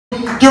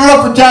Give it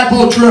up for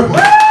Tadpole Triplett.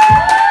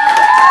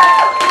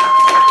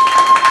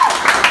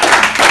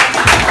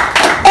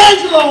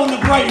 Angelo in the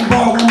Brighton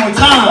bar one more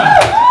time.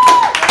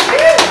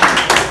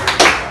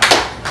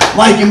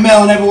 Mike and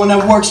Mel and everyone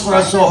that works for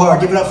us so hard.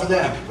 Give it up for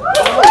them. What's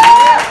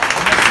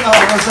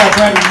up,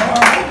 Brighton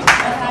bar?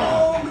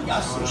 Oh, we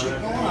got some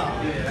shit going on.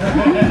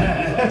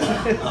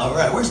 All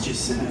right, where's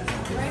Jacinda?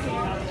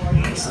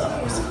 What's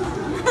up? What's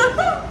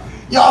up?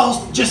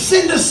 Y'all,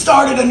 Jacinda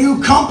started a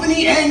new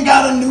company and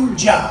got a new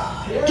job.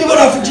 Give it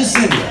up for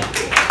Jacinda.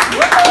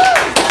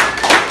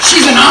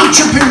 She's an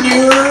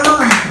entrepreneur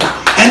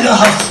and a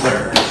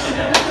hustler.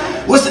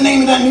 What's the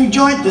name of that new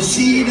joint? The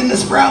Seed and the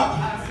Sprout?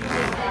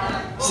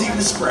 Seed and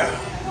the Sprout.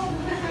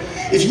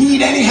 If you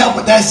need any help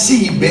with that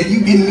seed bit, you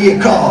give me a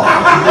call.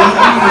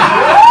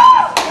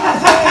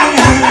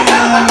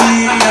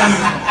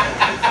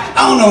 I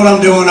don't know what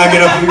I'm doing when I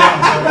get up here.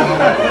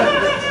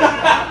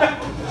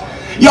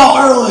 Y'all,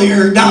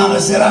 earlier, Donna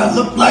said I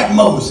looked like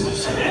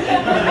Moses.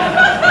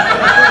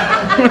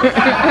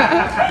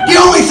 The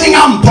only thing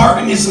I'm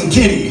parking is some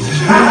titties.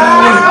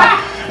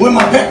 With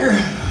my pecker.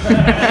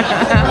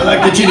 I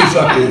like the titty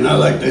fucking. I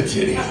like the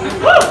titty.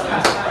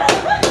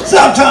 What's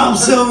up, Tom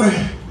Silver?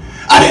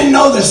 I didn't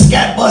know the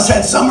scat bus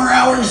had summer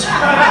hours.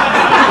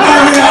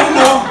 I didn't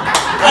know.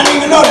 I didn't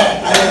even know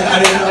that. I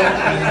didn't know.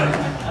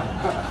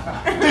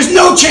 There's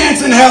no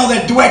chance in hell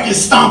that Dweck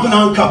is stomping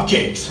on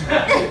cupcakes.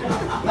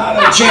 Not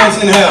a chance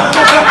in hell.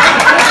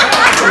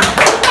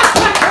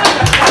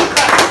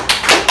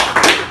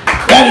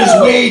 That is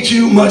way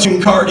too much in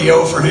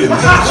cardio for him. So,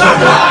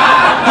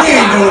 he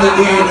ain't doing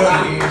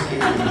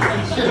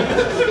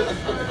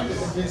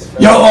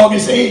it. Yo,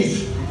 August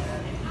 8th.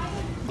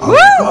 Uncle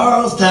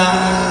Carl's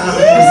time.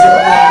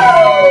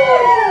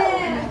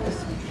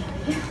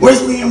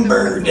 Where's Liam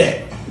Bird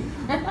at?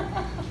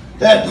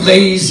 That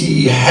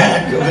lazy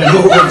hack of an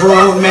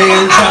overgrown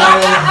man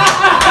child.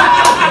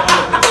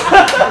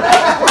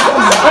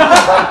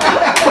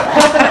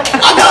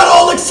 I got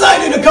all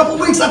excited a couple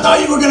weeks. I thought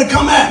you were going to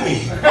come at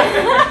me.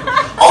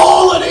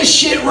 All of this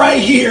shit right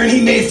here, and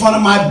he made fun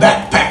of my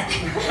backpack.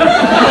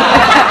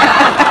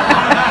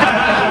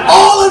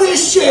 All of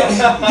this shit,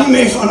 he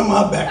made fun of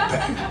my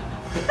backpack.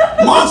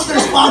 Monster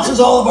sponsors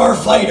all of our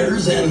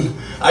fighters, and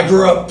I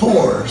grew up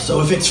poor,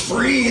 so if it's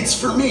free, it's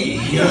for me.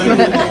 You know what I mean?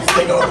 Let's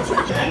take all the free.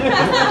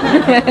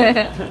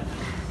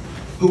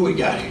 Who we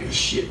got here?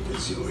 Shit,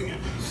 let's see what we got.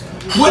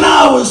 When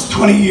I was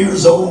 20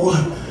 years old,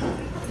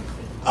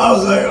 I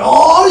was like,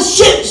 oh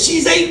shit,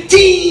 she's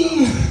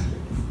 18.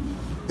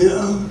 You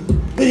know?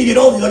 Then you get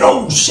older, you're like,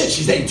 oh shit,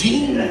 she's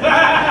 18. You know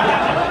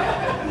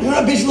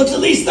that bitch looks at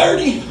least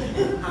 30.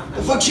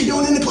 The fuck's she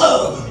doing in the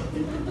club?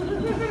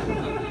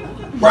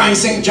 Brian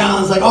St.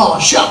 John's like, oh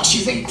shucks,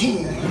 she's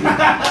 18. Yo,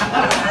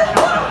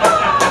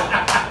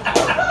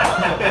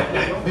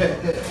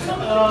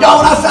 when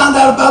I found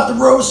out about the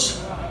roast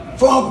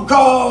for Uncle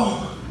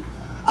Carl,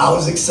 I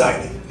was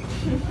excited.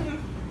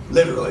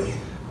 Literally.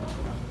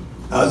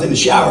 I was in the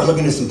shower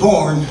looking at some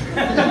porn.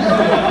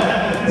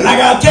 And I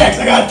got a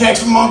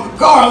text from Uncle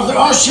Carl. I was like,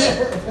 oh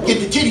shit, get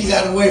the titties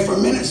out of the way for a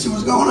minute, see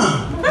what's going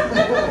on.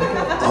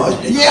 Oh,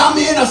 yeah, I'm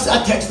in. I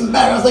texted him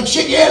back. I was like,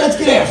 shit, yeah, let's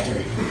get after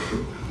it.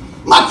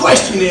 My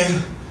question is,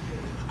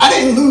 I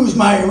didn't lose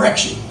my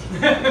erection.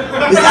 Is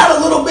that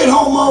a little bit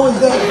homo? Is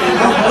that,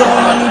 Uncle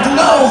Carl, I need to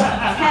know.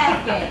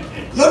 Half gay.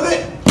 A little bit?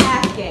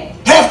 Half gay.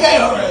 Half gay?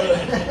 All right.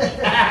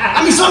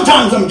 I mean,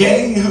 sometimes I'm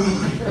gay. You know?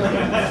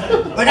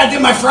 Like I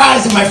did my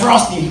fries in my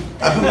Frosty.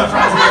 I put my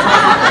fries in my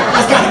Frosty.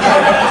 That's kind of gay.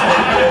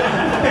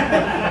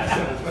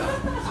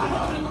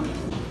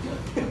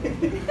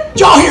 Did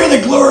y'all hear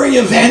that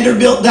Gloria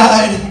Vanderbilt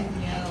died?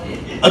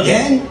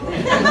 Again?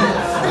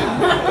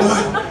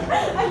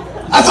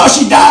 I thought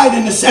she died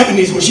in the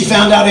 70s when she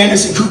found out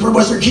Anderson Cooper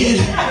was her kid.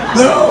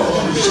 No,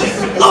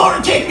 shit.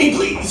 Lord, take me,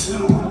 please.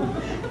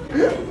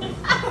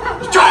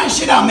 Just trying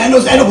shit out, man.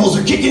 Those edibles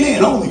are kicking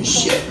in. Holy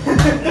shit. What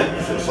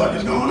the fuck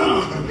is going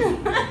on?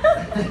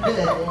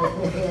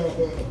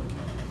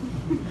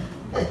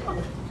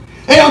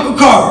 Hey, Uncle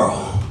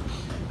Carl.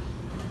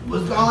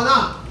 What's going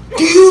on?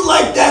 Do you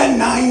like that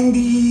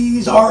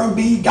 90s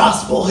R&B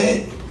gospel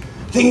hit?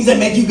 Things that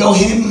make you go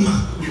him?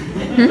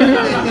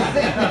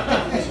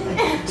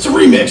 It's a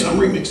remix, I'm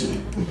remixing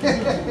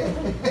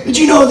it. Did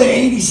you know that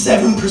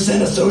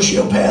 87% of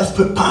sociopaths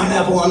put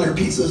pineapple on their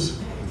pizzas?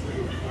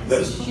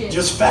 That's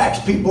just facts,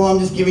 people. I'm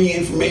just giving you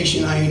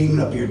information. I ain't even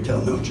up here to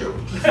tell no joke.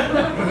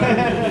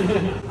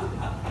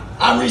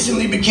 I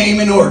recently became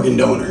an organ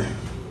donor.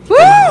 Woo!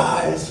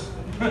 Eyes.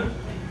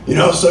 You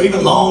know, so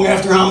even long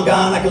after I'm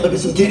gone, I can look at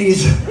some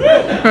titties.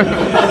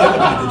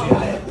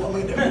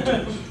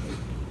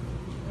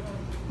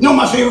 You know,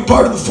 my favorite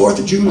part of the 4th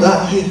of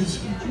July is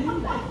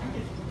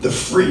the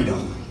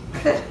freedom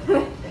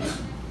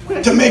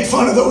to make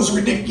fun of those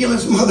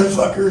ridiculous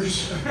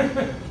motherfuckers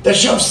that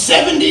shove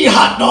 70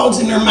 hot dogs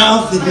in their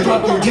mouth in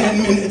fucking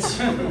 10 minutes.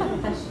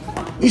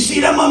 You see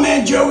that, my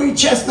man Joey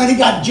Chestnut? He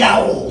got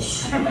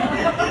jowls.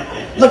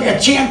 Look at a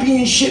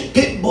championship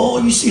pit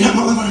bull. You see that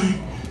motherfucker?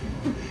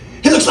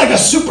 He looks looks like a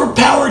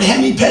super-powered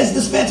Hemi Pez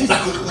dispenser. He's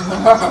like...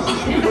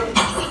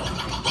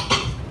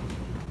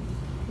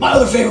 My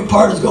other favorite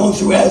part is going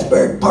through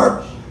Asbury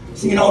Park,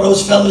 seeing all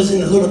those fellas in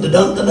the little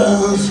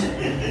da-dum-da-dums.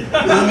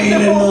 I mean,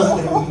 and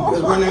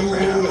just running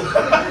around.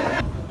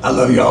 I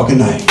love y'all. Good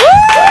night.